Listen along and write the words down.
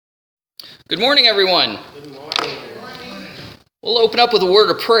Good morning, everyone. Good morning. We'll open up with a word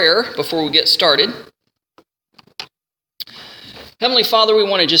of prayer before we get started. Heavenly Father, we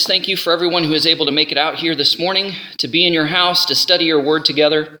want to just thank you for everyone who is able to make it out here this morning, to be in your house, to study your word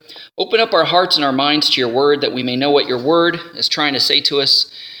together. Open up our hearts and our minds to your word that we may know what your word is trying to say to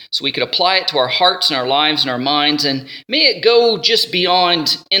us, so we could apply it to our hearts and our lives and our minds. And may it go just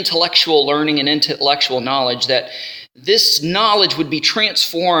beyond intellectual learning and intellectual knowledge, that this knowledge would be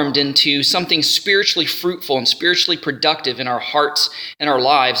transformed into something spiritually fruitful and spiritually productive in our hearts and our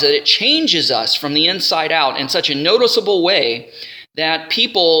lives, that it changes us from the inside out in such a noticeable way that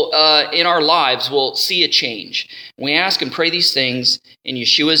people in our lives will see a change. We ask and pray these things in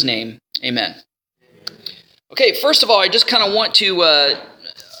Yeshua's name. Amen. Okay, first of all, I just kind of want to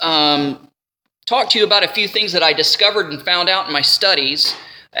talk to you about a few things that I discovered and found out in my studies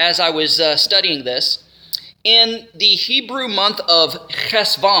as I was studying this. In the Hebrew month of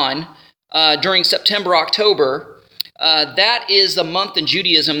Chesvan, during September, October, that is the month in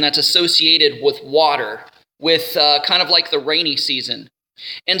Judaism that's associated with water, with kind of like the rainy season.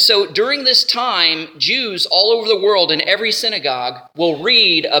 And so during this time, Jews all over the world in every synagogue will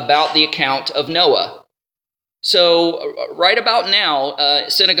read about the account of Noah. So right about now,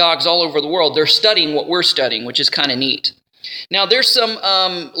 synagogues all over the world, they're studying what we're studying, which is kind of neat. Now, there's some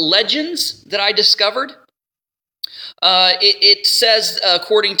legends that I discovered. It says,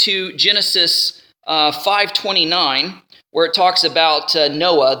 according to Genesis 5:29, where it talks about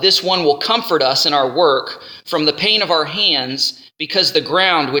Noah, "This one will comfort us in our work from the pain of our hands, because the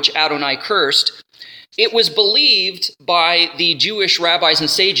ground which Adonai cursed." It was believed by the Jewish rabbis and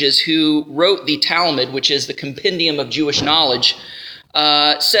sages who wrote the Talmud, which is the compendium of Jewish knowledge,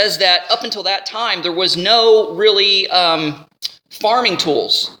 says that up until that time, there was no really farming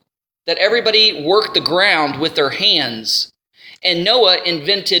tools, that everybody worked the ground with their hands. And Noah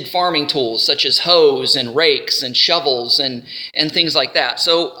invented farming tools such as hoes and rakes and shovels and things like that.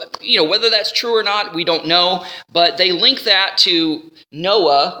 So, whether that's true or not, we don't know. But they link that to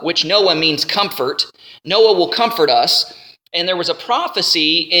Noah, which Noah means comfort. Noah will comfort us. And there was a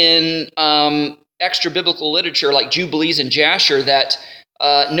prophecy in extra-biblical literature like Jubilees and Jasher that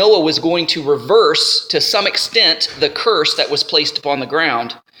Noah was going to reverse, to some extent, the curse that was placed upon the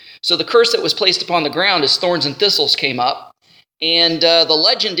ground. So the curse that was placed upon the ground is thorns and thistles came up. And the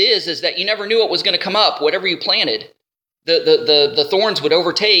legend is that you never knew what was going to come up, whatever you planted. The thorns would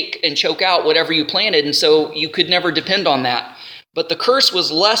overtake and choke out whatever you planted, and so you could never depend on that. But the curse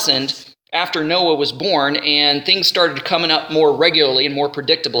was lessened after Noah was born, and things started coming up more regularly and more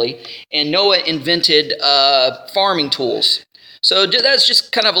predictably, and Noah invented farming tools. So that's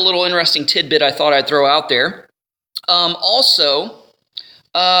just kind of a little interesting tidbit I thought I'd throw out there.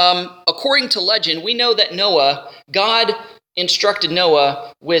 According to legend, we know that God instructed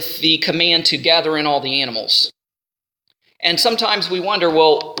Noah with the command to gather in all the animals. And sometimes we wonder,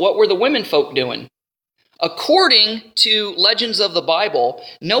 well, what were the women folk doing? According to legends of the Bible,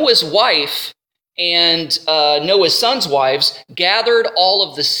 Noah's wife and Noah's sons' wives gathered all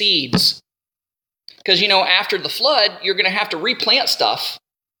of the seeds. Because, after the flood, you're going to have to replant stuff.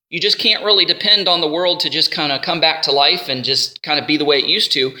 You just can't really depend on the world to just kind of come back to life and just kind of be the way it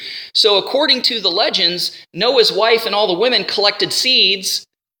used to. So according to the legends, Noah's wife and all the women collected seeds,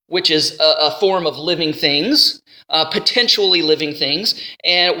 which is a form of living things, potentially living things,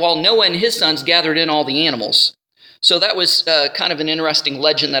 and while Noah and his sons gathered in all the animals. So that was kind of an interesting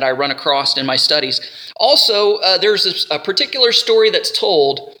legend that I run across in my studies. Also, there's a particular story that's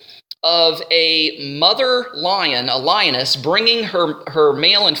told of a mother lion, a lioness, bringing her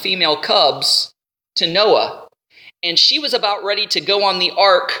male and female cubs to Noah. And she was about ready to go on the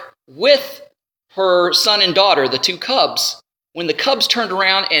ark with her son and daughter, the two cubs, when the cubs turned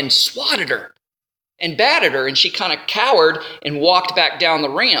around and swatted her and batted her, and she kind of cowered and walked back down the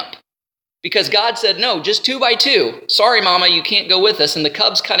ramp. Because God said, no, just 2 by 2. Sorry, Mama, you can't go with us. And the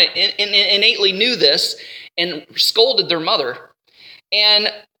cubs kind of innately knew this and scolded their mother.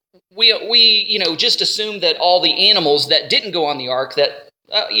 And we just assumed that all the animals that didn't go on the ark, that,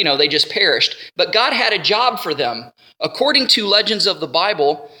 they just perished. But God had a job for them. According to legends of the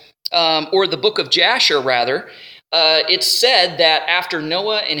Bible, or the book of Jasher, rather, it's said that after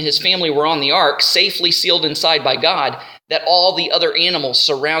Noah and his family were on the ark, safely sealed inside by God, that all the other animals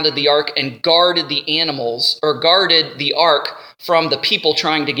surrounded the ark and guarded the ark from the people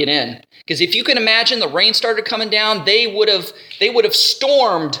trying to get in. Because if you can imagine, the rain started coming down, they would have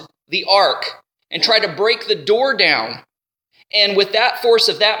stormed the ark and tried to break the door down. And with that force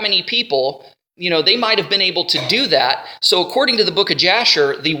of that many people, they might have been able to do that. So according to the book of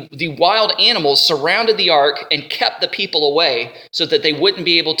Jasher, the wild animals surrounded the ark and kept the people away so that they wouldn't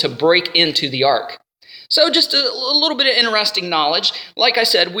be able to break into the ark. So just a little bit of interesting knowledge. Like I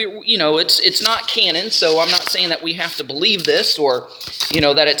said, it's not canon, so I'm not saying that we have to believe this or,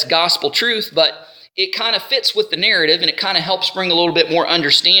 that it's gospel truth, but it kind of fits with the narrative and it kind of helps bring a little bit more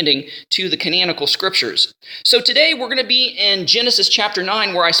understanding to the canonical scriptures. So today we're going to be in Genesis chapter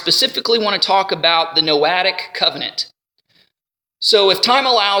 9, where I specifically want to talk about the Noahic covenant. So if time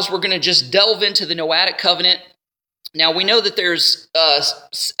allows, we're going to just delve into the Noahic covenant. Now, we know that there's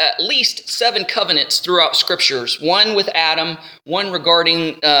at least 7 covenants throughout scriptures, one with Adam, one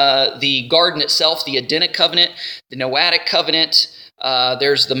regarding the garden itself, the Edenic covenant, the Noahic covenant,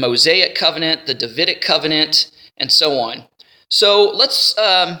 there's the Mosaic covenant, the Davidic covenant, and so on. So let's,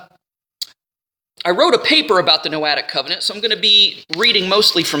 I wrote a paper about the Noahic covenant, so I'm going to be reading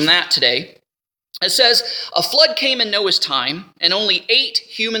mostly from that today. It says, a flood came in Noah's time, and only 8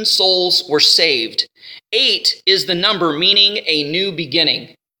 human souls were saved. 8 is the number meaning a new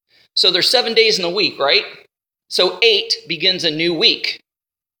beginning. So there's 7 days in the week, right? So 8 begins a new week,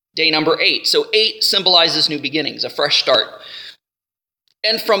 day number 8. So 8 symbolizes new beginnings, a fresh start.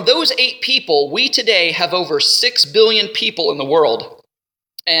 And from those 8 people, we today have over 6 billion people in the world.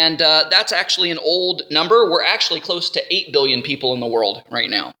 And that's actually an old number. We're actually close to 8 billion people in the world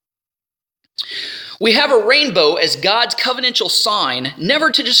right now. We have a rainbow as God's covenantal sign, never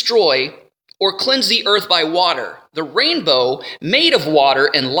to destroy or cleanse the earth by water. The rainbow made of water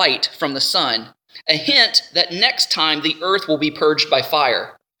and light from the sun, a hint that next time the earth will be purged by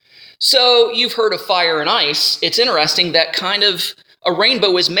fire. So you've heard of fire and ice. It's interesting that kind of a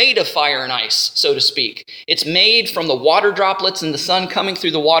rainbow is made of fire and ice, so to speak. It's made from the water droplets and the sun coming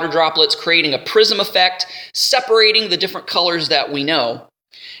through the water droplets, creating a prism effect, separating the different colors that we know.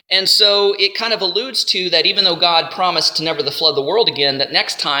 And so it kind of alludes to that even though God promised to never flood the world again, that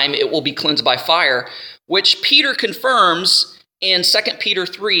next time it will be cleansed by fire, which Peter confirms in 2 Peter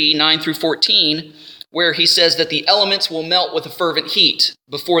 3, 9 through 14, where he says that the elements will melt with a fervent heat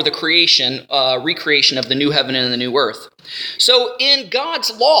before the recreation of the new heaven and the new earth. So in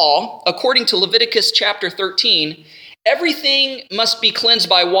God's law, according to Leviticus chapter 13, everything must be cleansed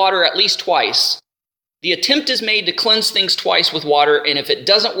by water at least twice. The attempt is made to cleanse things twice with water, and if it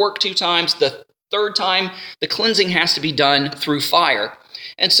doesn't work 2 times, the 3rd time, the cleansing has to be done through fire.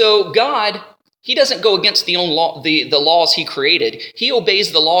 And so God, he doesn't go against the laws he created. He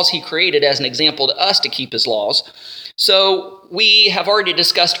obeys the laws he created as an example to us to keep his laws. So we have already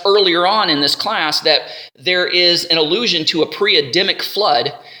discussed earlier on in this class that there is an allusion to a pre-Adamic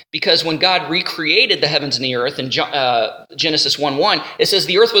flood, because when God recreated the heavens and the earth in Genesis 1:1, it says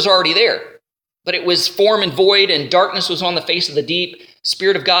the earth was already there. But it was form and void, and darkness was on the face of the deep.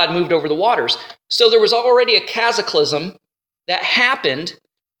 Spirit of God moved over the waters. So there was already a cataclysm that happened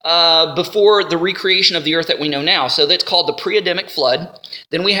before the recreation of the earth that we know now. So that's called the pre-Adamic flood.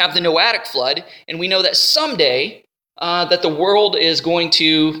 Then we have the Noahic flood, and we know that someday that the world is going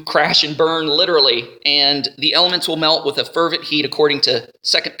to crash and burn literally, and the elements will melt with a fervent heat, according to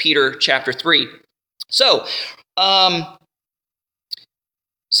 2 Peter chapter 3.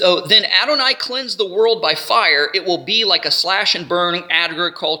 So then Adonai cleansed the world by fire. It will be like a slash and burn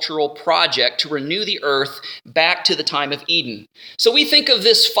agricultural project to renew the earth back to the time of Eden. So we think of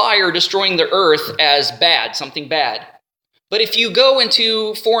this fire destroying the earth as bad, something bad. But if you go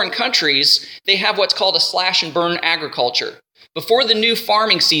into foreign countries, they have what's called a slash and burn agriculture. Before the new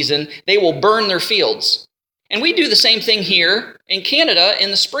farming season, they will burn their fields. And we do the same thing here in Canada.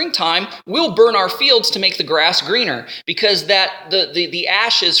 In the springtime, we'll burn our fields to make the grass greener, because the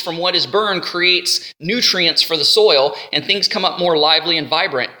ashes from what is burned creates nutrients for the soil, and things come up more lively and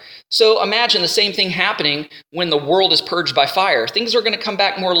vibrant. So imagine the same thing happening when the world is purged by fire. Things are going to come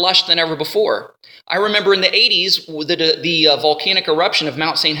back more lush than ever before. I remember in the 80s, the volcanic eruption of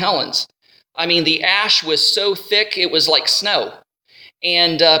Mount St. Helens. I mean, the ash was so thick, it was like snow.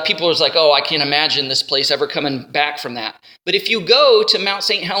 And people are like, oh, I can't imagine this place ever coming back from that. But if you go to Mount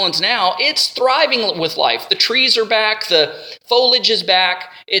St. Helens now, it's thriving with life. The trees are back, the foliage is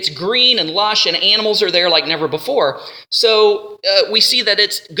back, it's green and lush, and animals are there like never before. So we see that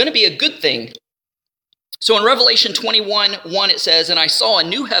it's going to be a good thing. So in Revelation 21:1, it says, and I saw a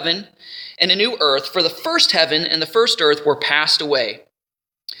new heaven and a new earth, for the first heaven and the first earth were passed away.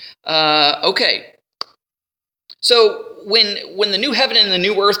 Okay. So when the new heaven and the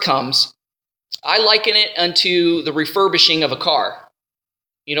new earth comes, I liken it unto the refurbishing of a car.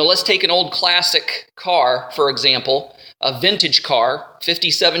 Let's take an old classic car, for example, a vintage car,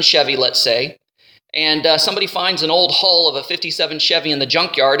 57 Chevy, let's say, And somebody finds an old hull of a 57 Chevy in the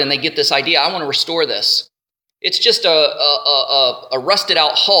junkyard, and they get this idea, I want to restore this. It's just a rusted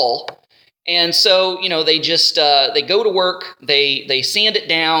out hull. And so, they just, they go to work, they sand it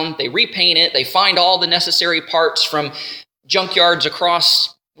down, they repaint it, they find all the necessary parts from junkyards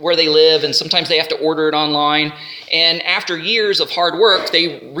across where they live, and sometimes they have to order it online. And after years of hard work,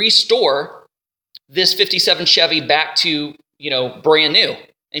 they restore this 57 Chevy back to, brand new,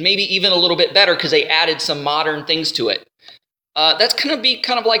 and maybe even a little bit better because they added some modern things to it. That's going to be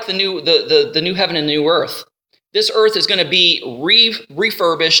kind of like the new heaven and new earth. This earth is going to be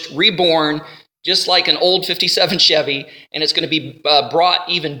refurbished, reborn, just like an old 57 Chevy, and it's going to be brought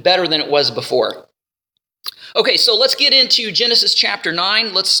even better than it was before. Okay, so let's get into Genesis chapter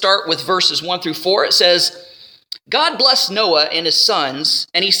 9. Let's start with verses 1 through 4. It says, God blessed Noah and his sons,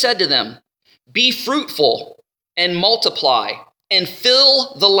 and he said to them, be fruitful and multiply and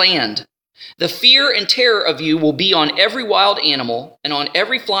fill the land. The fear and terror of you will be on every wild animal and on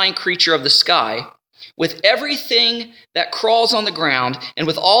every flying creature of the sky, with everything that crawls on the ground, and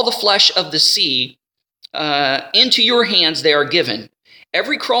with all the flesh of the sea. Into your hands they are given.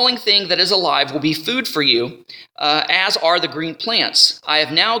 Every crawling thing that is alive will be food for you, as are the green plants. I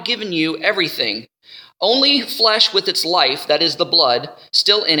have now given you everything. Only flesh with its life, that is the blood,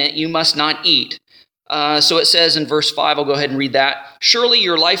 still in it, you must not eat. So it says in verse 5, I'll go ahead and read that. Surely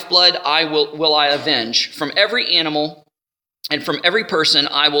your lifeblood will I avenge. From every animal and from every person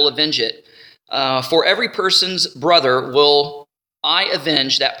I will avenge it. For every person's brother will I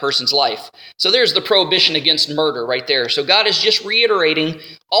avenge that person's life. So there's the prohibition against murder right there. So God is just reiterating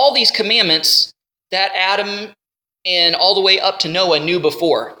all these commandments that Adam and all the way up to Noah knew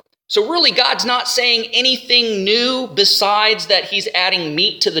before. So really, God's not saying anything new besides that he's adding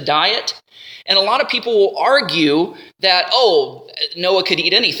meat to the diet. And a lot of people will argue that, Noah could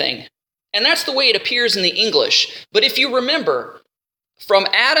eat anything. And that's the way it appears in the English. But if you remember, from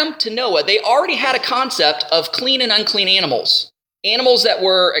Adam to Noah, they already had a concept of clean and unclean animals. Animals that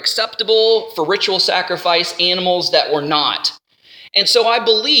were acceptable for ritual sacrifice, animals that were not. And so I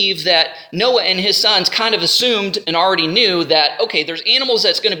believe that Noah and his sons kind of assumed and already knew that, okay, there's animals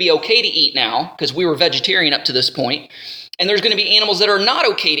that's going to be okay to eat now, because we were vegetarian up to this point, and there's going to be animals that are not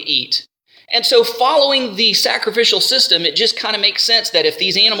okay to eat. And so following the sacrificial system, it just kind of makes sense that if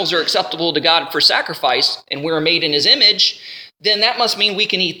these animals are acceptable to God for sacrifice, and we're made in his image, then that must mean we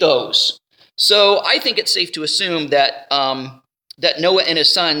can eat those. So I think it's safe to assume that that Noah and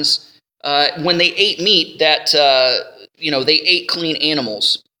his sons, when they ate meat, that they ate clean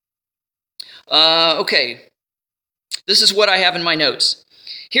animals. Okay, this is what I have in my notes.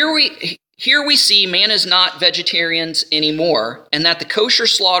 Here we see man is not vegetarians anymore, and that the kosher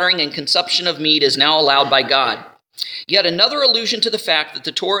slaughtering and consumption of meat is now allowed by God. Yet another allusion to the fact that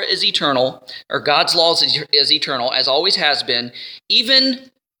the Torah is eternal, or God's laws is eternal, as always has been. Even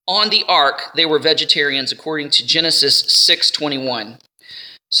on the ark, they were vegetarians, according to Genesis 6:21.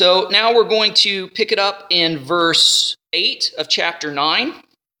 So now we're going to pick it up in verse 8 of chapter 9.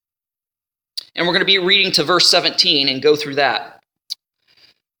 And we're going to be reading to verse 17 and go through that.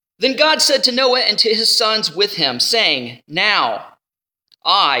 Then God said to Noah and to his sons with him, saying, Now,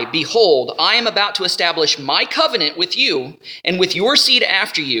 behold, I am about to establish my covenant with you and with your seed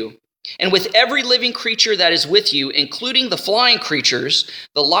after you, and with every living creature that is with you, including the flying creatures,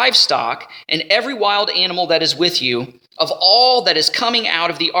 the livestock, and every wild animal that is with you, of all that is coming out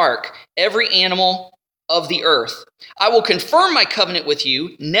of the ark, every animal of the earth. I will confirm my covenant with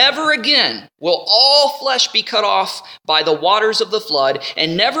you. Never again will all flesh be cut off by the waters of the flood,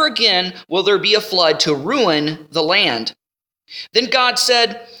 and never again will there be a flood to ruin the land. Then God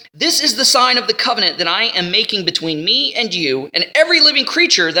said, This is the sign of the covenant that I am making between me and you and every living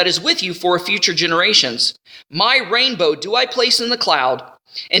creature that is with you for future generations. My rainbow do I place in the cloud,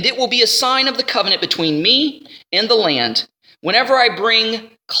 and it will be a sign of the covenant between me and the land. Whenever I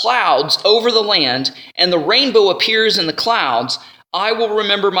bring clouds over the land and the rainbow appears in the clouds, I will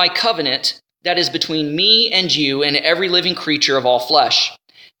remember my covenant that is between me and you and every living creature of all flesh.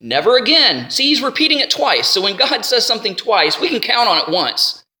 Never again. See, he's repeating it twice. So when God says something twice, we can count on it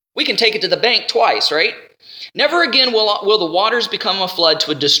once. We can take it to the bank twice, right? Never again will the waters become a flood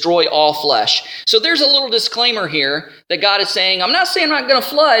to destroy all flesh. So there's a little disclaimer here that God is saying, I'm not saying I'm not going to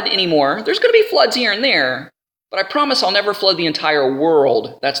flood anymore. There's going to be floods here and there, but I promise I'll never flood the entire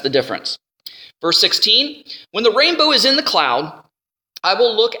world. That's the difference. Verse 16, when the rainbow is in the cloud, I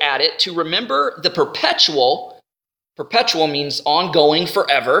will look at it to remember the perpetual means ongoing,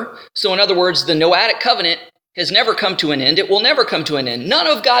 forever. So in other words, the Noahic covenant has never come to an end. It will never come to an end. None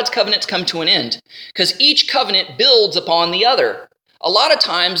of God's covenants come to an end because each covenant builds upon the other. a lot of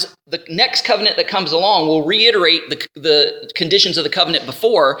times the next covenant that comes along will reiterate the conditions of the covenant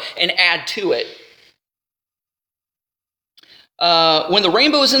before and add to it. When the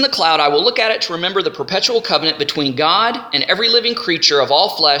rainbow is in the cloud, I will look at it to remember the perpetual covenant between God and every living creature of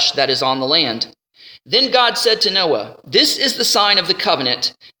all flesh that is on the land. Then God said to Noah, "This is the sign of the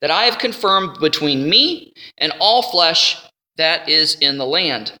covenant that I have confirmed between me and all flesh that is in the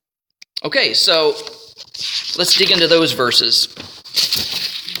land." Okay, so let's dig into those verses.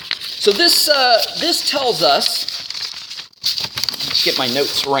 So this tells us, let's get my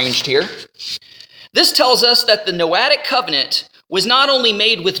notes arranged here. This tells us that the Noahic covenant was not only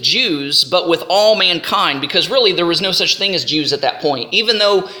made with Jews, but with all mankind, because really there was no such thing as Jews at that point. Even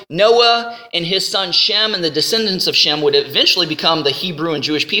though Noah and his son Shem and the descendants of Shem would eventually become the Hebrew and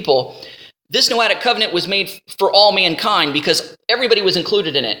Jewish people, this Noahic covenant was made for all mankind because everybody was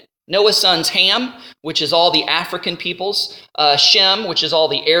included in it. Noah's sons Ham, which is all the African peoples, Shem, which is all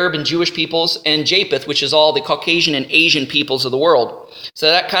the Arab and Jewish peoples, and Japheth, which is all the Caucasian and Asian peoples of the world. So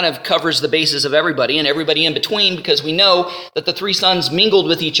that kind of covers the bases of everybody and everybody in between, because we know that the three sons mingled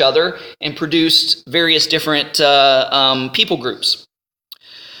with each other and produced various different people groups.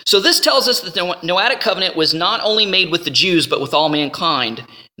 So this tells us that the Noahic covenant was not only made with the Jews, but with all mankind.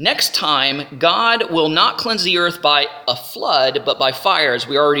 Next time, God will not cleanse the earth by a flood, but by fire, as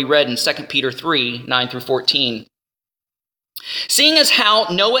we already read in 2 Peter 3, 9 through 14. Seeing as how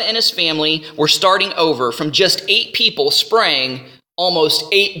Noah and his family were starting over from just 8 people spraying almost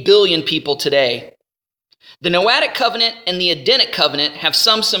 8 billion people today. The Noahic covenant and the Edenic covenant have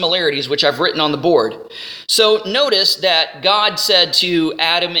some similarities, which I've written on the board. So notice that God said to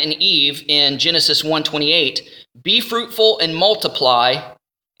Adam and Eve in Genesis 1:28, "Be fruitful and multiply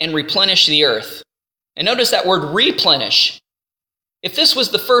and replenish the earth." And notice that word replenish. If this was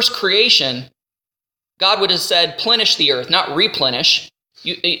the first creation, God would have said plenish the earth, not replenish.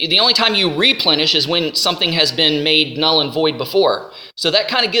 The only time you replenish is when something has been made null and void before. So that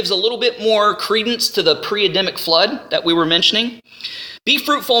kind of gives a little bit more credence to the pre-Adamic flood that we were mentioning. Be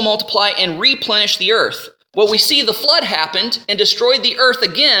fruitful, multiply, and replenish the earth. Well, we see the flood happened and destroyed the earth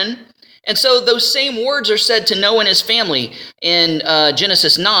again. And so those same words are said to Noah and his family in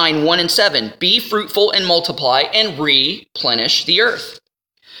Genesis 9, 1 and 7. Be fruitful and multiply and replenish the earth.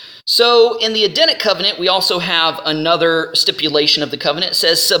 So in the Edenic covenant, we also have another stipulation of the covenant. It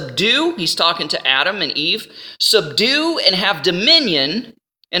says, subdue, he's talking to Adam and Eve, subdue and have dominion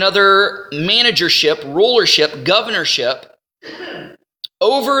and other managership, rulership, governorship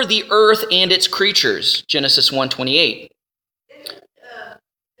over the earth and its creatures, Genesis 1:28.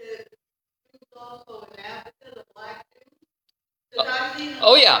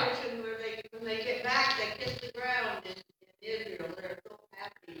 Oh, yeah. When they get back, they kiss the ground in Israel. They're so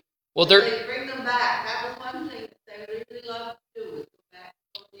happy. Well, they bring them back. That was one thing that they really loved to do, was go back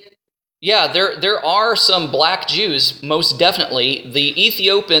to Israel. Yeah, there are some black Jews, most definitely.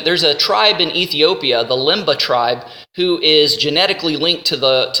 There's a tribe in Ethiopia, the Limba tribe, who is genetically linked to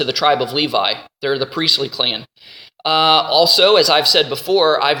the tribe of Levi. They're the priestly clan. Also, as I've said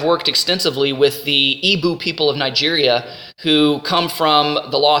before, I've worked extensively with the Igbo people of Nigeria who come from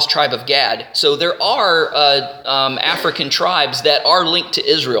the lost tribe of Gad. So there are African tribes that are linked to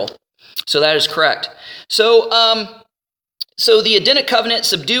Israel. So that is correct. So the Edenic covenant,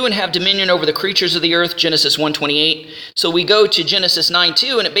 subdue and have dominion over the creatures of the earth, Genesis 1:28. So we go to Genesis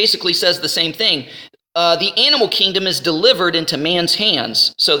 9:2, and it basically says the same thing. The animal kingdom is delivered into man's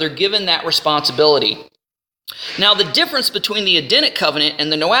hands. So they're given that responsibility. Now, the difference between the Edenic covenant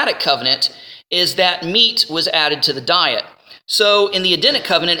and the Noahic covenant is that meat was added to the diet. So in the Edenic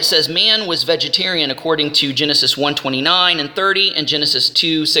covenant, it says man was vegetarian according to Genesis 1:29 and 30 and Genesis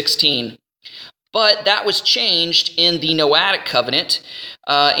 2:16. But that was changed in the Noahic covenant,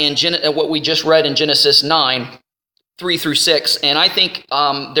 what we just read in Genesis 9, 3 through 6. And I think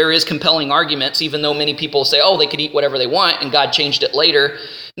there is compelling arguments, even though many people say, oh, they could eat whatever they want, and God changed it later.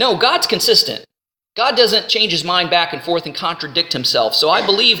 No, God's consistent. God doesn't change his mind back and forth and contradict himself. So I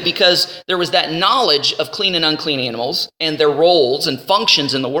believe because there was that knowledge of clean and unclean animals and their roles and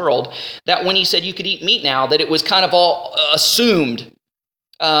functions in the world, that when he said you could eat meat now, that it was kind of all assumed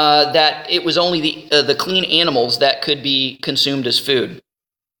that it was only the clean animals that could be consumed as food.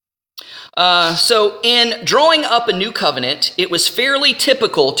 So in drawing up a new covenant, it was fairly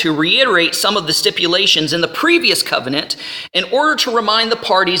typical to reiterate some of the stipulations in the previous covenant in order to remind the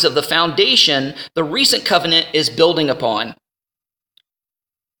parties of the foundation the recent covenant is building upon.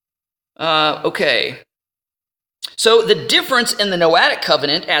 Okay. So the difference in the Noahic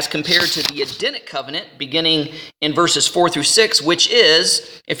covenant as compared to the Edenic covenant, beginning in verses 4 through 6, which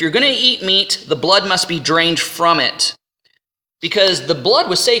is, if you're going to eat meat, the blood must be drained from it. because the blood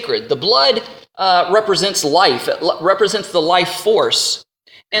was sacred. The blood represents life. It represents the life force.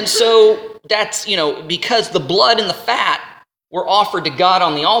 And so that's, because the blood and the fat were offered to God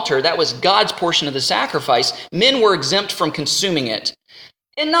on the altar, that was God's portion of the sacrifice, men were exempt from consuming it.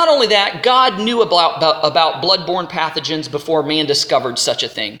 And not only that, God knew about bloodborne pathogens before man discovered such a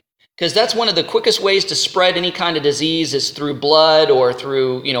thing. Because that's one of the quickest ways to spread any kind of disease is through blood or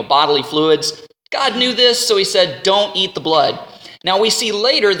through, bodily fluids. God knew this, so he said, don't eat the blood. Now we see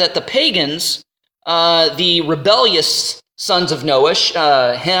later that the pagans, the rebellious sons of Noah,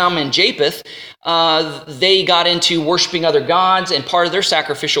 Ham and Japheth, they got into worshiping other gods, and part of their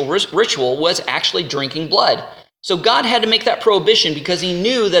sacrificial ritual was actually drinking blood. So God had to make that prohibition because he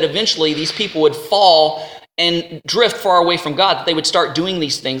knew that eventually these people would fall and drift far away from God, that they would start doing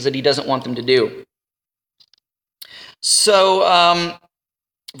these things that he doesn't want them to do. So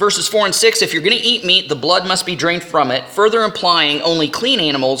verses 4 and 6, if you're going to eat meat, the blood must be drained from it, further implying only clean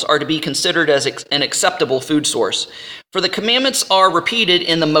animals are to be considered as an acceptable food source. For the commandments are repeated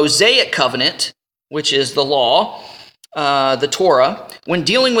in the Mosaic covenant, which is the law, the Torah, when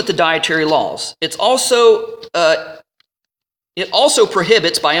dealing with the dietary laws. It also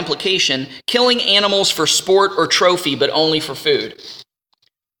prohibits, by implication, killing animals for sport or trophy, but only for food.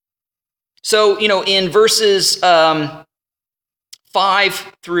 So, in verses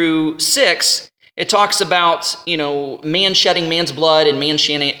 5 through 6, it talks about, man shedding man's blood and man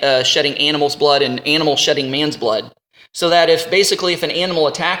shedding animal's blood and animal shedding man's blood. So that if an animal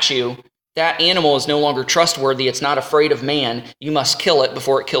attacks you, that animal is no longer trustworthy, it's not afraid of man, you must kill it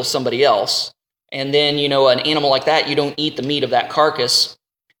before it kills somebody else. And then, an animal like that, you don't eat the meat of that carcass.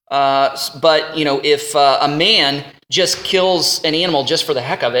 But, if a man just kills an animal just for the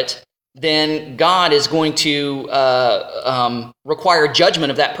heck of it, then God is going to require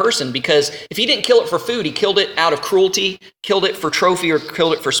judgment of that person, because if he didn't kill it for food, he killed it out of cruelty, killed it for trophy, or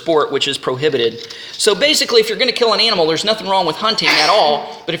killed it for sport, which is prohibited. So basically, if you're going to kill an animal, there's nothing wrong with hunting at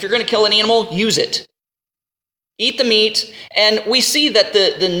all, but if you're going to kill an animal, use it. Eat the meat. And we see that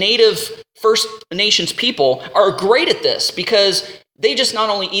the native First Nations people are great at this, because they just not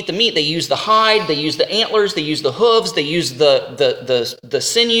only eat the meat, they use the hide, they use the antlers, they use the hooves, they use the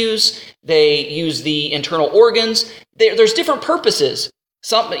sinews, they use the internal organs. There's different purposes.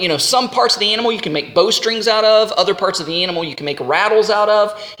 Some parts of the animal you can make bowstrings out of, other parts of the animal you can make rattles out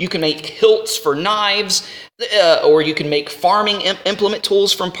of, you can make hilts for knives, or you can make farming implement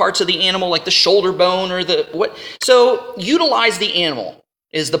tools from parts of the animal, like the shoulder bone or the what. So utilize the animal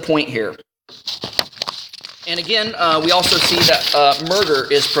is the point here. And again, we also see that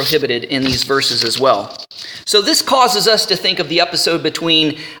murder is prohibited in these verses as well. So this causes us to think of the episode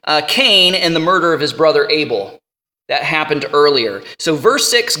between Cain and the murder of his brother Abel that happened earlier. So verse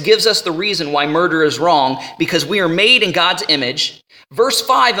 6 gives us the reason why murder is wrong, because we are made in God's image. Verse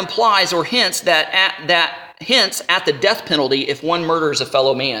 5 implies or hints at the death penalty if one murders a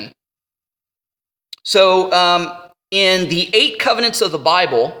fellow man. So in the 8 Covenants of the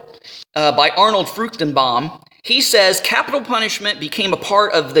Bible, by Arnold Fruchtenbaum, he says capital punishment became a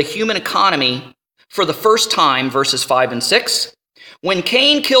part of the human economy for the first time, verses 5 and 6. When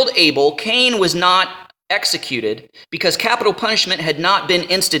Cain killed Abel, Cain was not executed because capital punishment had not been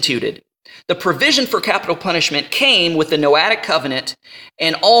instituted. The provision for capital punishment came with the Noahic covenant,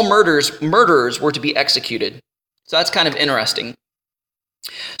 and all murderers were to be executed. So that's kind of interesting.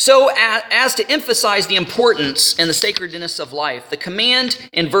 So as to emphasize the importance and the sacredness of life, the command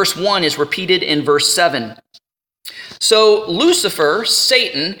in verse 1 is repeated in verse 7. So Lucifer,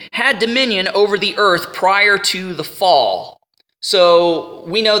 Satan, had dominion over the earth prior to the fall. So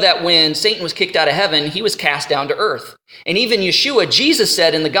we know that when Satan was kicked out of heaven, he was cast down to earth. And even Yeshua, Jesus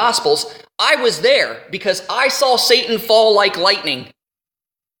said in the Gospels, I was there because I saw Satan fall like lightning.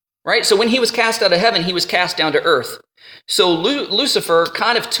 Right? So when he was cast out of heaven, he was cast down to earth. So Lucifer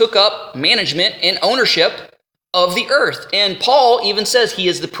kind of took up management and ownership of the earth. And Paul even says he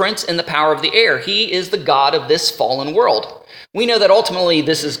is the prince and the power of the air. He is the God of this fallen world. We know that ultimately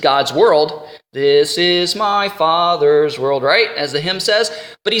this is God's world. This is my Father's world, right? As the hymn says.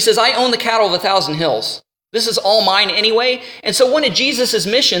 But he says, I own the cattle of 1,000 hills. This is all mine anyway. And so one of Jesus'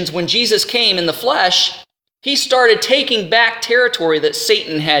 missions, when Jesus came in the flesh, he started taking back territory that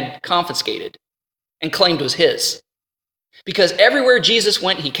Satan had confiscated and claimed was his. Because everywhere Jesus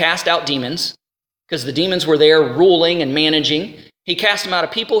went, he cast out demons, because the demons were there ruling and managing. He cast them out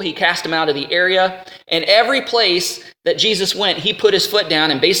of people, he cast them out of the area, and every place that Jesus went, he put his foot down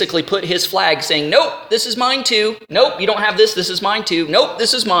and basically put his flag saying, nope, this is mine too. Nope, you don't have this is mine too. Nope,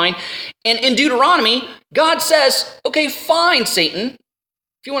 this is mine. And in Deuteronomy, God says, okay, fine, Satan.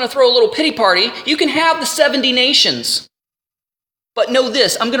 If you want to throw a little pity party, you can have the 70 nations. But know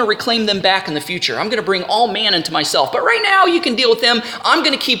this, I'm going to reclaim them back in the future. I'm going to bring all man into myself. But right now, you can deal with them. I'm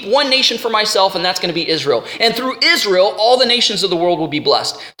going to keep one nation for myself, and that's going to be Israel. And through Israel, all the nations of the world will be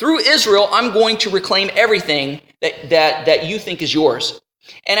blessed. Through Israel, I'm going to reclaim everything that you think is yours.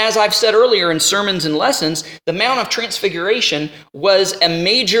 And as I've said earlier in sermons and lessons, the Mount of Transfiguration was a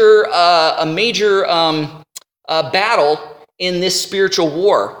major battle in this spiritual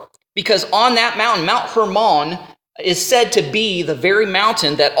war. Because on that mountain, Mount Hermon, is said to be the very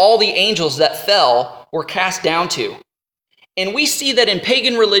mountain that all the angels that fell were cast down to. And we see that in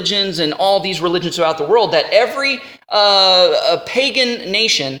pagan religions and all these religions throughout the world, that every pagan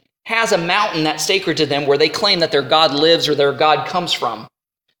nation has a mountain that's sacred to them where they claim that their God lives or their God comes from.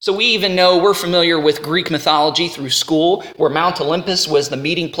 So we even know, we're familiar with Greek mythology through school, where Mount Olympus was the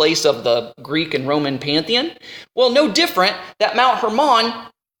meeting place of the Greek and Roman pantheon. Well, no different that Mount Hermon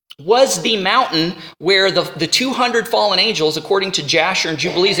was the mountain where the 200 fallen angels, according to Jasher and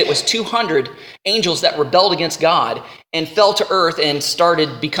Jubilees, it was 200 angels that rebelled against God and fell to earth and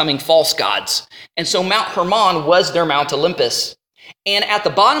started becoming false gods. And so Mount Hermon was their Mount Olympus. And at the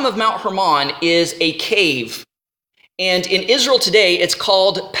bottom of Mount Hermon is a cave. And in Israel today, it's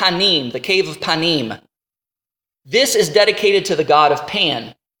called Panim, the cave of Panim. This is dedicated to the god of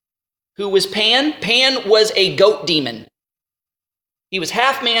Pan. Who was Pan? Pan was a goat demon. He was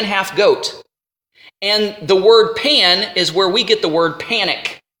half man, half goat. And the word Pan is where we get the word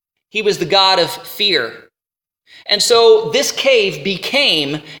panic. He was the god of fear. And so this cave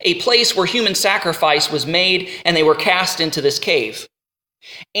became a place where human sacrifice was made, and they were cast into this cave.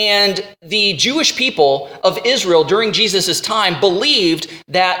 And the Jewish people of Israel during Jesus' time believed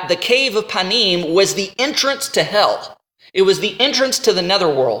that the cave of Panim was the entrance to hell. It was the entrance to the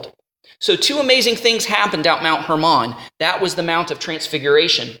netherworld. So two amazing things happened at Mount Hermon. That was the Mount of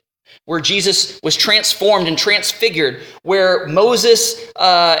Transfiguration, where Jesus was transformed and transfigured, where Moses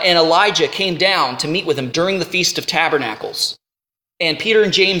and Elijah came down to meet with him during the Feast of Tabernacles. And Peter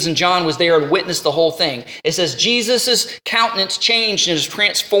and James and John was there and witnessed the whole thing. It says Jesus' countenance changed and was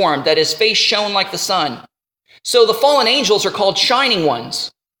transformed, that his face shone like the sun. So the fallen angels are called shining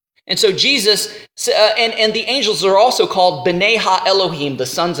ones. And so Jesus, and the angels are also called B'nai Ha-Elohim, the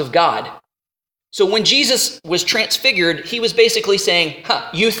sons of God. So when Jesus was transfigured, he was basically saying,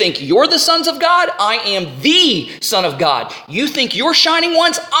 you think you're the sons of God? I am the Son of God. You think you're shining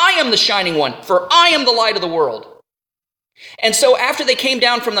ones? I am the shining one, for I am the light of the world. And so after they came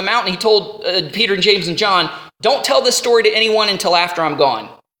down from the mountain, he told Peter and James and John, don't tell this story to anyone until after I'm gone.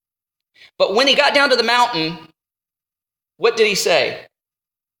 But when he got down to the mountain, what did he say?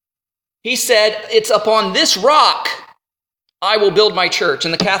 He said, it's upon this rock I will build my church.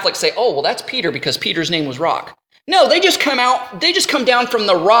 And the Catholics say, oh, well, that's Peter because Peter's name was Rock. No, they just come down from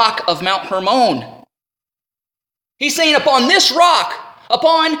the rock of Mount Hermon. He's saying upon this rock,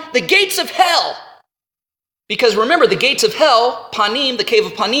 upon the gates of hell. Because remember, the gates of hell, Panim, the cave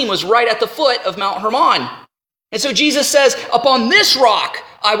of Panim, was right at the foot of Mount Hermon. And so Jesus says, upon this rock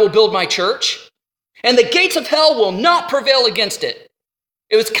I will build my church, and the gates of hell will not prevail against it.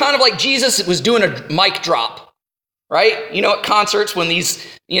 It was kind of like Jesus was doing a mic drop, right? You know, at concerts when these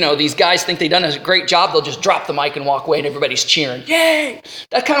guys think they've done a great job, they'll just drop the mic and walk away and everybody's cheering. Yay!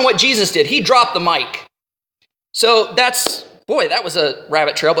 That's kind of what Jesus did. He dropped the mic. So that was a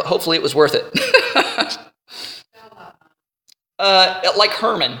rabbit trail, but hopefully it was worth it. Like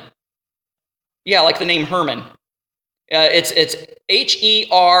Herman. Yeah, like the name Herman. It's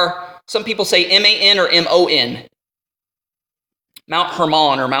H-E-R, some people say M-A-N or M-O-N. Mount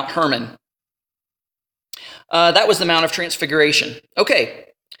Hermon or Mount Herman. That was the Mount of Transfiguration. Okay.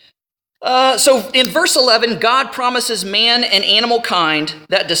 So in verse 11, God promises man and animal kind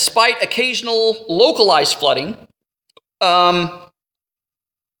that despite occasional localized flooding, the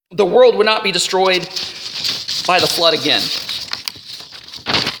world would not be destroyed by the flood again.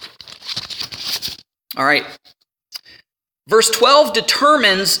 All right. Verse 12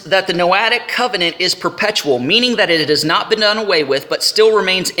 determines that the Noahic covenant is perpetual, meaning that it has not been done away with, but still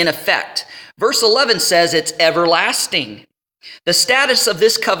remains in effect. Verse 11 says it's everlasting. The status of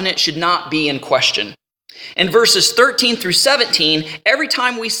this covenant should not be in question. In verses 13 through 17, every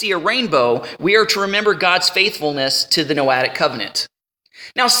time we see a rainbow, we are to remember God's faithfulness to the Noahic covenant.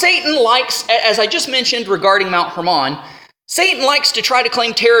 Now, Satan likes, as I just mentioned regarding Mount Hermon, Satan likes to try to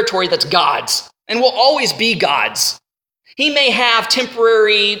claim territory that's God's and will always be God's. He may have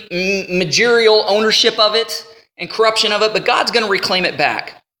temporary material ownership of it and corruption of it, but God's going to reclaim it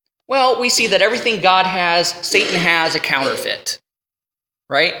back. Well, we see that everything God has, Satan has a counterfeit,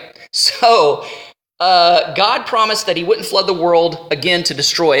 right? So God promised that he wouldn't flood the world again to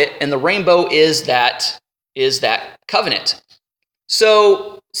destroy it, and the rainbow is that covenant.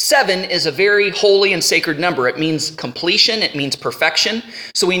 So 7 is a very holy and sacred number. It means completion. It means perfection.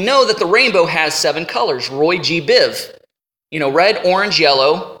 So we know that the rainbow has 7 colors. Roy G. Biv. Red, orange,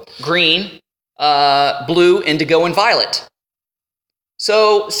 yellow, green, blue, indigo, and violet.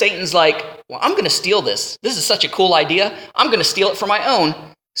 So Satan's like, well, I'm going to steal this. This is such a cool idea. I'm going to steal it for my own.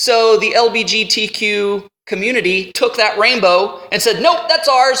 So the LGBTQ community took that rainbow and said, nope, that's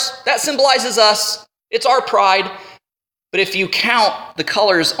ours. That symbolizes us. It's our pride. But if you count the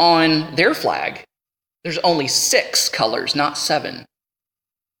colors on their flag, there's only 6 colors, not 7.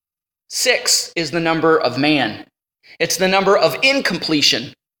 6 is the number of man. It's the number of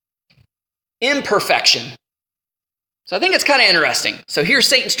incompletion, imperfection. So I think it's kind of interesting. So here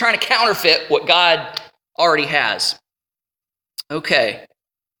Satan's trying to counterfeit what God already has. Okay.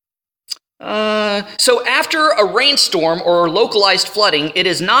 So after a rainstorm or localized flooding, it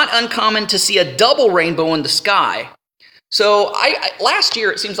is not uncommon to see a double rainbow in the sky. So last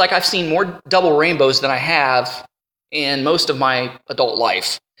year, it seems like I've seen more double rainbows than I have in most of my adult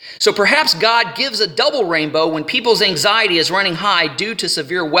life. So perhaps God gives a double rainbow when people's anxiety is running high due to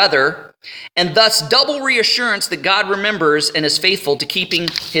severe weather, and thus double reassurance that God remembers and is faithful to keeping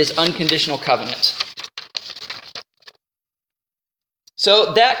his unconditional covenant.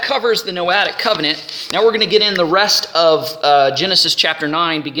 So that covers the Noahic covenant. Now we're going to get in the rest of Genesis chapter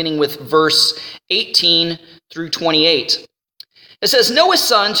 9, beginning with verse 18 through 28. It says, Noah's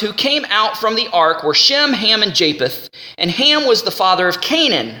sons who came out from the ark were Shem, Ham, and Japheth, and Ham was the father of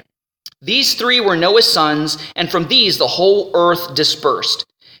Canaan. These 3 were Noah's sons, and from these the whole earth dispersed.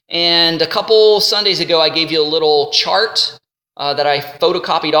 And a couple Sundays ago, I gave you a little chart that I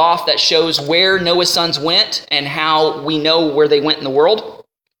photocopied off that shows where Noah's sons went and how we know where they went in the world.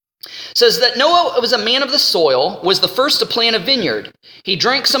 It says that Noah was a man of the soil, was the first to plant a vineyard. He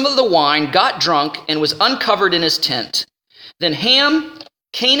drank some of the wine, got drunk, and was uncovered in his tent. Then Ham,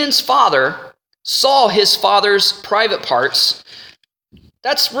 Canaan's father, saw his father's private parts.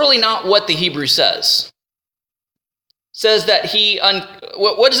 That's really not what the Hebrew says. It says that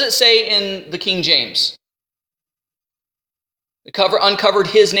what does it say in the King James? Uncovered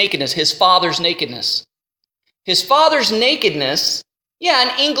his nakedness, his father's nakedness. His father's nakedness, in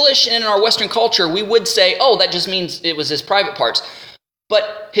English and in our Western culture, we would say, oh, that just means it was his private parts.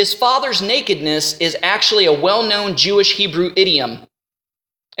 But his father's nakedness is actually a well-known Jewish Hebrew idiom.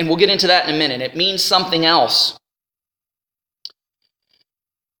 And we'll get into that in a minute. It means something else.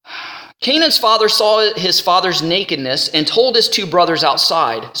 Canaan's father saw his father's nakedness and told his 2 brothers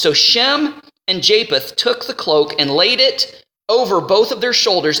outside. So Shem and Japheth took the cloak and laid it over both of their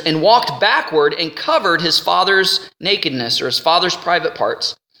shoulders and walked backward and covered his father's nakedness, or his father's private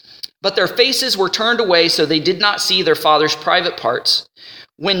parts. But their faces were turned away, so they did not see their father's private parts.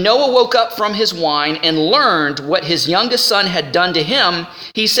 When Noah woke up from his wine and learned what his youngest son had done to him,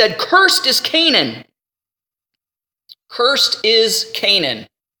 he said, Cursed is Canaan. Cursed is Canaan.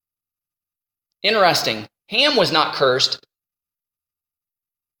 Interesting. Ham was not cursed,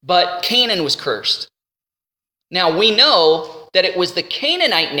 but Canaan was cursed. Now we know that it was the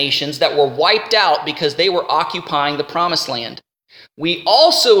Canaanite nations that were wiped out because they were occupying the promised land. We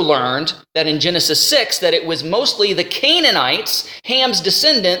also learned that in Genesis 6 that it was mostly the Canaanites, Ham's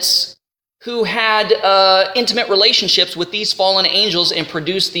descendants, who had intimate relationships with these fallen angels and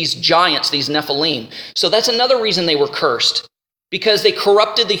produced these giants, these Nephilim. So that's another reason they were cursed, because they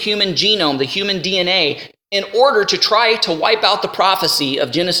corrupted the human genome, the human DNA, in order to try to wipe out the prophecy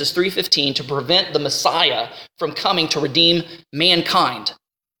of Genesis 3:15 to prevent the Messiah from coming to redeem mankind.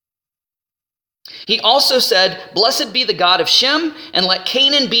 He also said, Blessed be the God of Shem, and let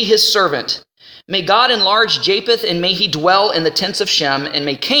Canaan be his servant. May God enlarge Japheth, and may he dwell in the tents of Shem, and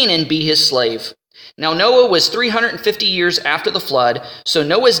may Canaan be his slave. Now Noah was 350 years after the flood, so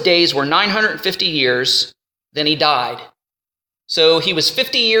Noah's days were 950 years, then he died. So he was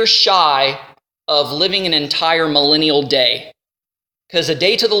 50 years shy of living an entire millennial day. Because a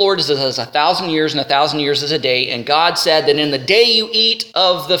day to the Lord is as 1,000 years, and 1,000 years is a day. And God said that in the day you eat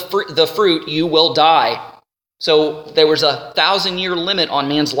of the fruit, you will die. So there was a 1,000-year limit on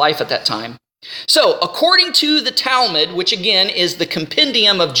man's life at that time. So according to the Talmud, which again is the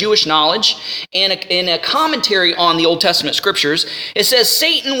compendium of Jewish knowledge and a commentary on the Old Testament scriptures, it says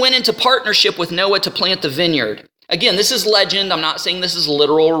Satan went into partnership with Noah to plant the vineyard. Again, this is legend. I'm not saying this is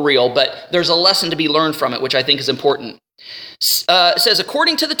literal or real, but there's a lesson to be learned from it, which I think is important. It says,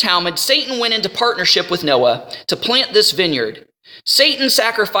 according to the Talmud, Satan went into partnership with Noah to plant this vineyard. Satan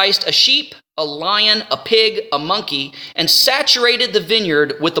sacrificed a sheep, a lion, a pig, a monkey, and saturated the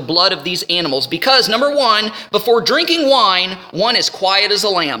vineyard with the blood of these animals because, number one, before drinking wine, one is quiet as a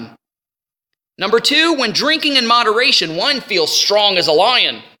lamb. Number 2, when drinking in moderation, one feels strong as a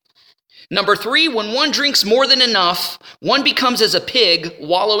lion. Number 3, when one drinks more than enough, one becomes as a pig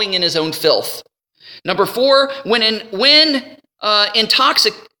wallowing in his own filth. Number 4, when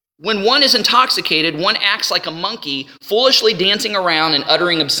one is intoxicated, one acts like a monkey, foolishly dancing around and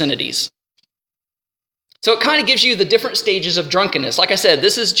uttering obscenities. So it kind of gives you the different stages of drunkenness. Like I said,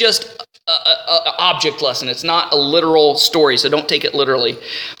 this is just an object lesson. It's not a literal story, so don't take it literally.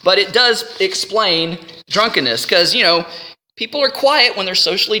 But it does explain drunkenness because, people are quiet when they're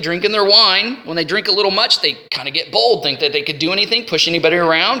socially drinking their wine. When they drink a little much, they kind of get bold, think that they could do anything, push anybody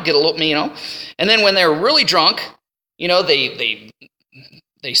around, get a little, And then when they're really drunk,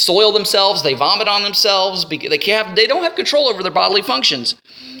 they soil themselves, they vomit on themselves, they don't have control over their bodily functions.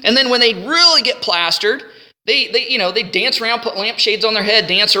 And then when they really get plastered, they dance around, put lampshades on their head,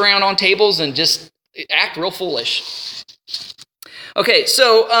 dance around on tables, and just act real foolish. Okay,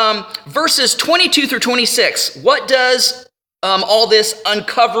 so verses 22 through 26. What does all this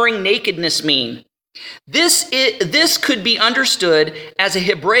uncovering nakedness mean? This could be understood as a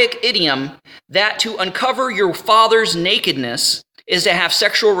Hebraic idiom that to uncover your father's nakedness is to have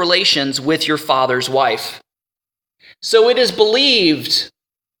sexual relations with your father's wife. So it is believed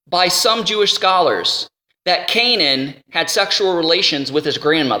by some Jewish scholars that Canaan had sexual relations with his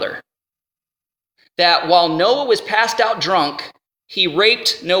grandmother. That while Noah was passed out drunk, he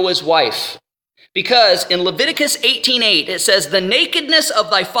raped Noah's wife. Because in Leviticus 18:8, it says, "The nakedness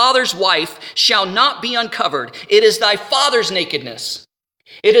of thy father's wife shall not be uncovered. It is thy father's nakedness."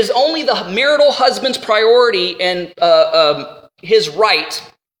 It is only the marital husband's priority and his right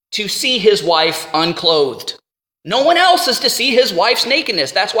to see his wife unclothed. No one else is to see his wife's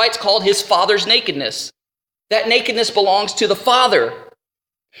nakedness. That's why it's called his father's nakedness. That nakedness belongs to the father.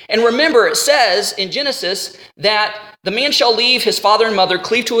 And remember, it says in Genesis that the man shall leave his father and mother,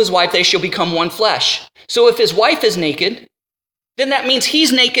 cleave to his wife, they shall become one flesh. So if his wife is naked, then that means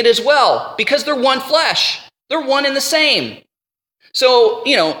he's naked as well, because they're one flesh. They're one and the same. So,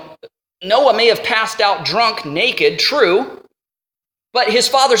 Noah may have passed out drunk, naked, true, but his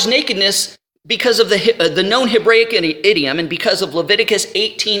father's nakedness, because of the known Hebraic idiom and because of Leviticus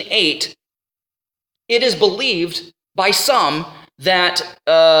 18:8, it is believed by some that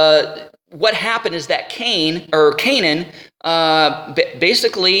what happened is that Canaan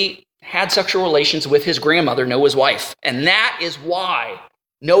basically had sexual relations with his grandmother, Noah's wife. And that is why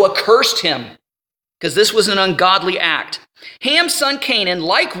Noah cursed him, because this was an ungodly act. Ham's son Canaan,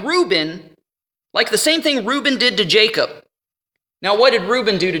 like Reuben, like the same thing Reuben did to Jacob. Now, what did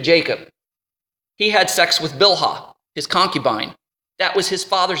Reuben do to Jacob? He had sex with Bilhah, his concubine. That was his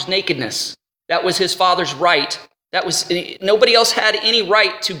father's nakedness. That was his father's right. Nobody else had any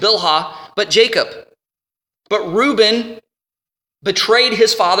right to Bilhah but Jacob. But Reuben betrayed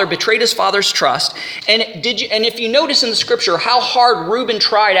his father's trust. And if you notice in the scripture how hard Reuben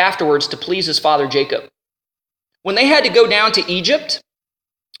tried afterwards to please his father Jacob. When they had to go down to Egypt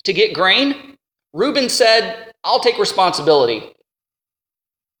to get grain, Reuben said, "I'll take responsibility."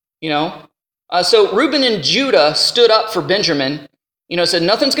 So Reuben and Judah stood up for Benjamin, said,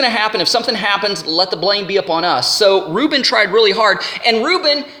 "Nothing's going to happen. If something happens, let the blame be upon us." So Reuben tried really hard, and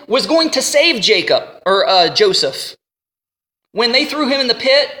Reuben was going to save Joseph. When they threw him in the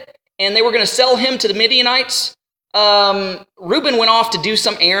pit and they were going to sell him to the Midianites, Reuben went off to do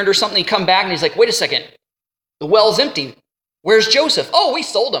some errand or something. He come back and he's like, "Wait a second, the well's empty. Where's Joseph?" "Oh, we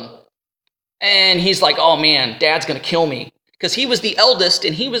sold him." And he's like, "Oh man, Dad's going to kill me." Because he was the eldest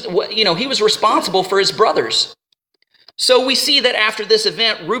and he was responsible for his brothers. So we see that after this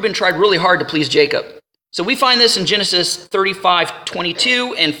event, Reuben tried really hard to please Jacob. So we find this in Genesis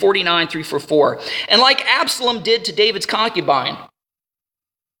 35:22 and 49:3-4. And like Absalom did to David's concubine.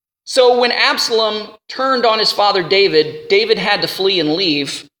 So when Absalom turned on his father David, David had to flee and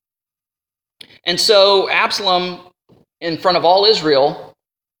leave. And so Absalom, in front of all Israel,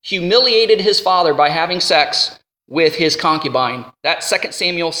 humiliated his father by having sex with his concubine. That's 2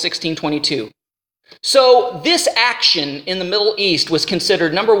 Samuel 16:22. So this action in the Middle East was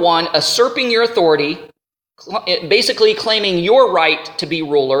considered, number one, usurping your authority, basically claiming your right to be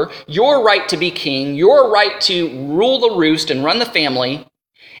ruler, your right to be king, your right to rule the roost and run the family.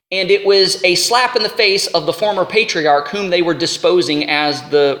 And it was a slap in the face of the former patriarch whom they were disposing as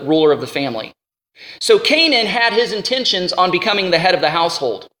the ruler of the family. So Canaan had his intentions on becoming the head of the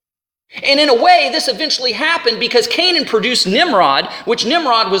household. And in a way, this eventually happened because Canaan produced Nimrod, which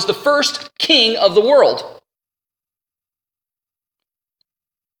Nimrod was the first king of the world.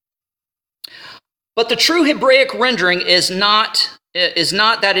 But the true Hebraic rendering is not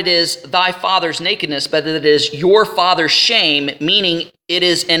that it is thy father's nakedness, but that it is your father's shame, meaning it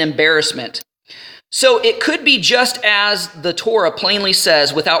is an embarrassment. So it could be just as the Torah plainly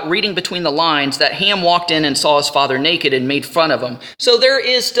says, without reading between the lines, that Ham walked in and saw his father naked and made fun of him. So there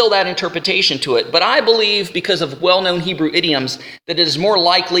is still that interpretation to it. But I believe, because of well-known Hebrew idioms, that it is more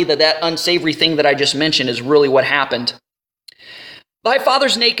likely that that unsavory thing that I just mentioned is really what happened. Thy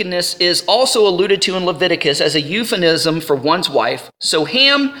father's nakedness is also alluded to in Leviticus as a euphemism for one's wife. So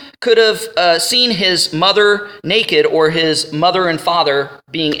Ham could have seen his mother naked, or his mother and father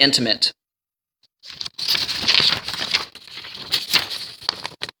being intimate.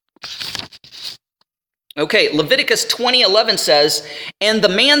 Okay, Leviticus 20:11 says, "And the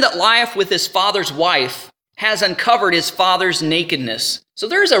man that lieth with his father's wife has uncovered his father's nakedness." So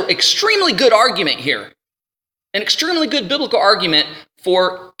there's an extremely good argument here, an extremely good biblical argument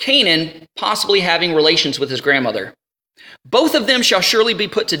for Canaan possibly having relations with his grandmother. "Both of them shall surely be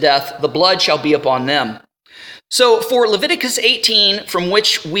put to death, the blood shall be upon them." So for Leviticus 18, from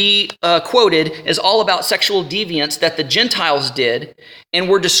which we quoted, is all about sexual deviance that the Gentiles did and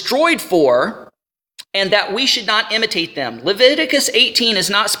were destroyed for, and that we should not imitate them. Leviticus 18 is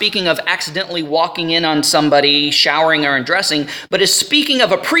not speaking of accidentally walking in on somebody, showering or undressing, but is speaking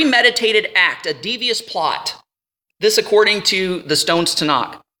of a premeditated act, a devious plot. This according to the Stone's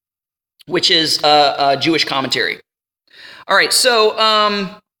Tanakh, which is a Jewish commentary. All right,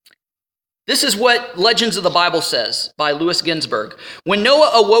 so this is what Legends of the Bible says by Louis Ginsberg. "When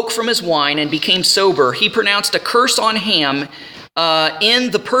Noah awoke from his wine and became sober, he pronounced a curse on Ham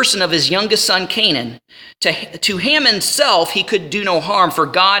in the person of his youngest son Canaan. To Ham himself he could do no harm, for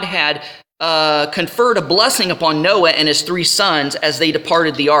God had conferred a blessing upon Noah and his 3 sons as they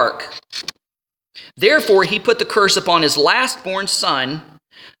departed the ark. Therefore he put the curse upon his last-born son,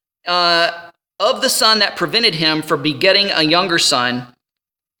 of the son that prevented him from begetting a younger son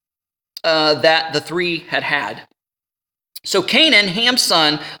that the 3 had had." So Canaan, Ham's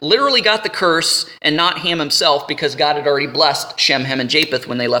son, literally got the curse and not Ham himself, because God had already blessed Shem, Ham, and Japheth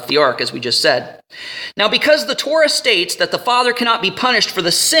when they left the ark, as we just said. Now, because the Torah states that the father cannot be punished for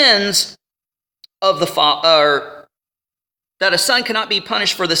the sins of the father, that a son cannot be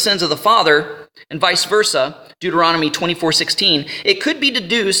punished for the sins of the father, and vice versa, Deuteronomy 24:16, it could be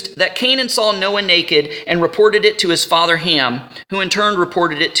deduced that Canaan saw Noah naked and reported it to his father Ham, who in turn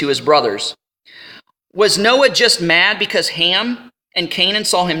reported it to his brothers. Was Noah just mad because Ham and Canaan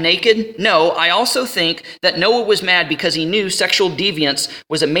saw him naked? No, I also think that Noah was mad because he knew sexual deviance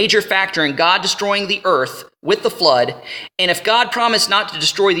was a major factor in God destroying the earth with the flood. And if God promised not to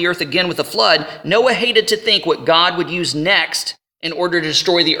destroy the earth again with the flood, Noah hated to think what God would use next in order to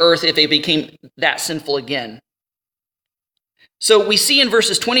destroy the earth if it became that sinful again. So we see in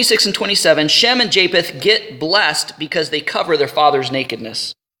verses 26 and 27, Shem and Japheth get blessed because they cover their father's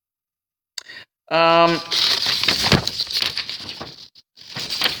nakedness.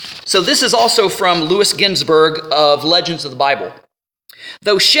 So this is also from Louis Ginsberg of Legends of the Bible.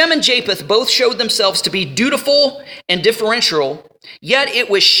 "Though Shem and Japheth both showed themselves to be dutiful and differential, yet it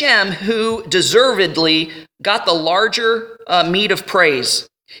was Shem who deservedly got the larger meed of praise.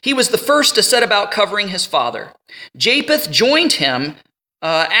 He was the first to set about covering his father. Japheth joined him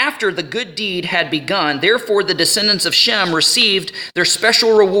after the good deed had begun. Therefore the descendants of Shem received their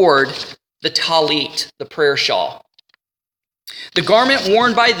special reward, the talit, the prayer shawl, the garment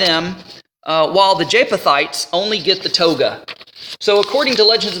worn by them, while the Japhethites only get the toga." So according to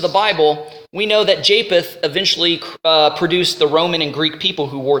Legends of the Bible, we know that Japheth eventually produced the Roman and Greek people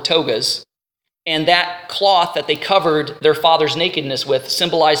who wore togas. And that cloth that they covered their father's nakedness with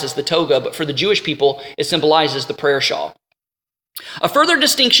symbolizes the toga, but for the Jewish people, it symbolizes the prayer shawl. A further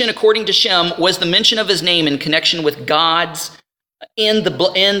distinction, according to Shem, was the mention of his name in connection with God's in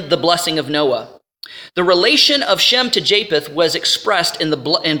the blessing of Noah. The relation of Shem to Japheth was expressed in the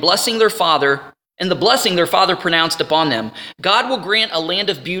blessing their father, and the blessing their father pronounced upon them. God will grant a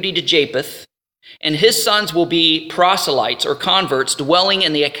land of beauty to Japheth, and his sons will be proselytes or converts dwelling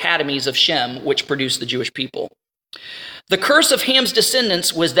in the academies of Shem, which produced the Jewish people. The curse of Ham's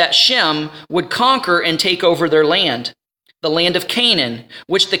descendants was that Shem would conquer and take over their land, the land of Canaan,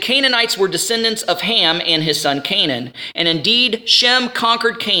 which the Canaanites were descendants of Ham and his son Canaan. And indeed, Shem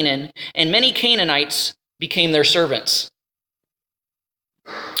conquered Canaan, and many Canaanites became their servants.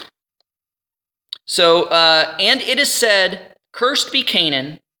 So, and it is said, "Cursed be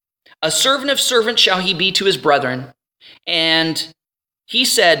Canaan, a servant of servants shall he be to his brethren." And he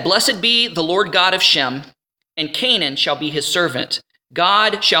said, "Blessed be the Lord God of Shem, and Canaan shall be his servant.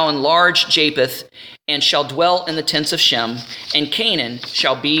 God shall enlarge Japheth, and shall dwell in the tents of Shem, and Canaan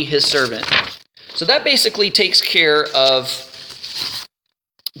shall be his servant." So that basically takes care of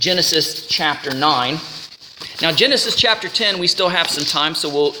Genesis chapter 9. Now, Genesis chapter 10, we still have some time, so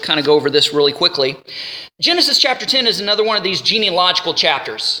we'll kind of go over this really quickly. Genesis chapter 10 is another one of these genealogical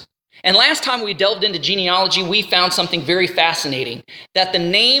chapters. And last time we delved into genealogy, we found something very fascinating, that the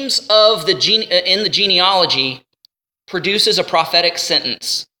names of in the genealogy produces a prophetic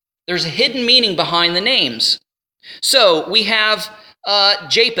sentence. There's a hidden meaning behind the names. So we have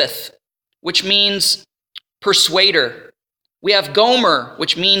Japheth, which means persuader. We have Gomer,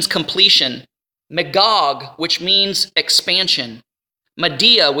 which means completion. Magog, which means expansion.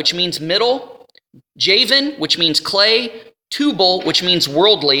 Medea, which means middle. Javan, which means clay. Tubal, which means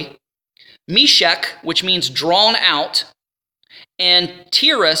worldly. Meshech, which means drawn out. And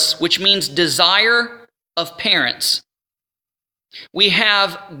Tiras, which means desire of parents. We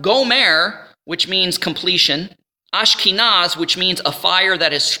have Gomer, which means completion. Ashkenaz, which means a fire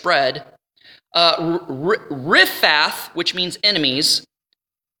that is spread. Riphath, which means enemies.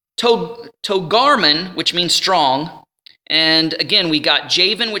 Togarman, which means strong. And again, we got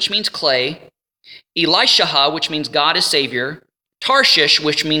Javan, which means clay. Elishah, which means God is Savior. Tarshish,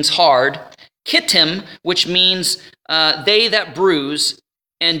 which means hard. Kittim, which means they that bruise.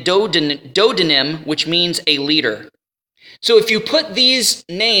 And Dodanim, which means a leader. So if you put these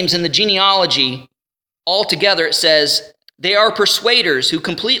names in the genealogy all together, it says, they are persuaders who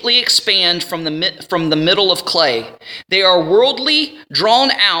completely expand from the middle of clay. They are worldly,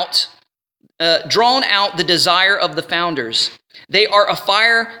 drawn out the desire of the founders. They are a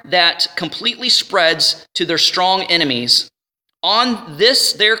fire that completely spreads to their strong enemies. On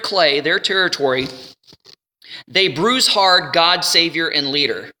this, their clay, their territory, they bruise hard God, Savior, and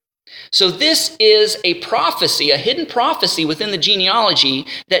leader. So this is a prophecy, a hidden prophecy within the genealogy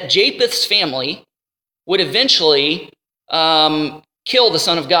that Japheth's family would eventually kill the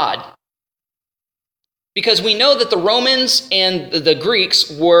Son of God. Because we know that the Romans and the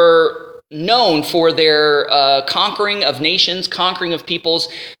Greeks were known for their conquering of nations, conquering of peoples,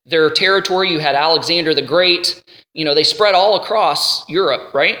 their territory. You had Alexander the Great. They spread all across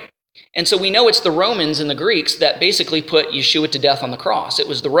Europe, right? And so we know it's the Romans and the Greeks that basically put Yeshua to death on the cross. It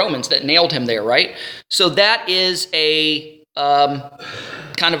was the Romans that nailed him there, right? So that is a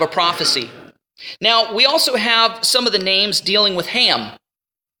kind of a prophecy. Now, we also have some of the names dealing with Ham,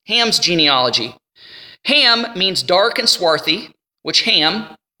 Ham's genealogy. Ham means dark and swarthy, which Ham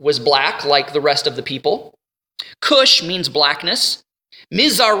was black like the rest of the people. Cush means blackness.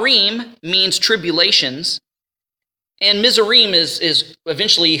 Mizarim means tribulations. And Mizarim is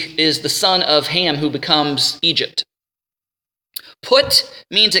eventually the son of Ham who becomes Egypt. Put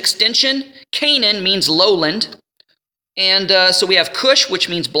means extension. Canaan means lowland. And so we have Cush, which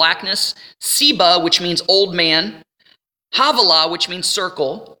means blackness. Seba, which means old man. Havilah, which means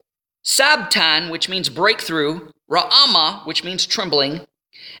circle. Sabtan, which means breakthrough. Ra'amah, which means trembling.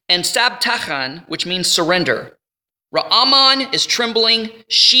 And Sabtachan, which means surrender. Ra'aman is trembling.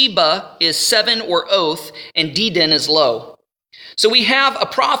 Sheba is 7 or oath. And Dedan is low. So we have a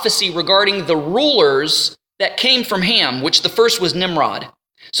prophecy regarding the rulers that came from Ham, which the first was Nimrod.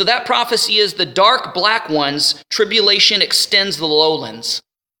 So that prophecy is the dark black ones, tribulation extends the lowlands.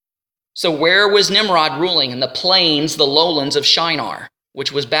 So where was Nimrod ruling? In the plains, the lowlands of Shinar,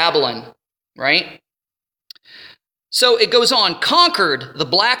 which was Babylon, right? So it goes on, conquered the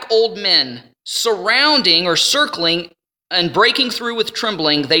black old men, surrounding or circling and breaking through with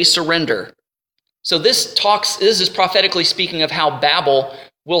trembling, they surrender. So this is prophetically speaking of how Babel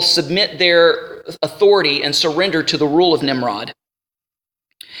will submit their authority and surrender to the rule of Nimrod.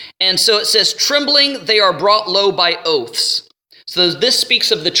 And so it says, trembling, they are brought low by oaths. So this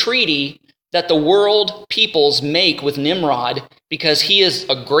speaks of the treaty that the world peoples make with Nimrod, because he is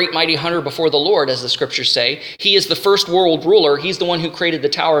a great mighty hunter before the Lord, as the scriptures say. He is the first world ruler. He's the one who created the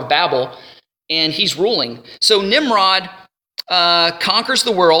Tower of Babel, and he's ruling. So Nimrod conquers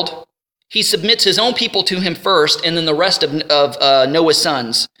the world. He submits his own people to him first, and then the rest of Noah's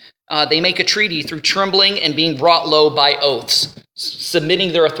sons. They make a treaty through trembling and being brought low by oaths,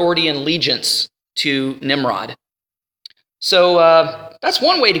 submitting their authority and allegiance to Nimrod. So that's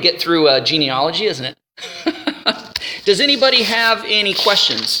one way to get through genealogy, isn't it? Does anybody have any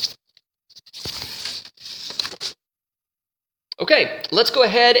questions? Okay, let's go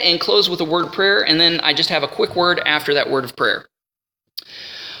ahead and close with a word of prayer, and then I just have a quick word after that word of prayer.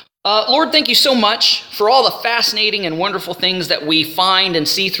 Lord, thank you so much for all the fascinating and wonderful things that we find and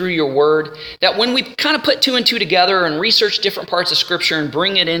see through your word, that when we kind of put two and two together and research different parts of Scripture and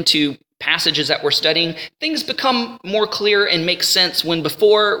bring it into passages that we're studying, things become more clear and make sense when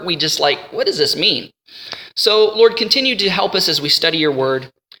before we just what does this mean? So, Lord, continue to help us as we study your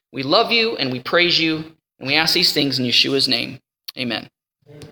word. We love you and we praise you, and we ask these things in Yeshua's name. Amen.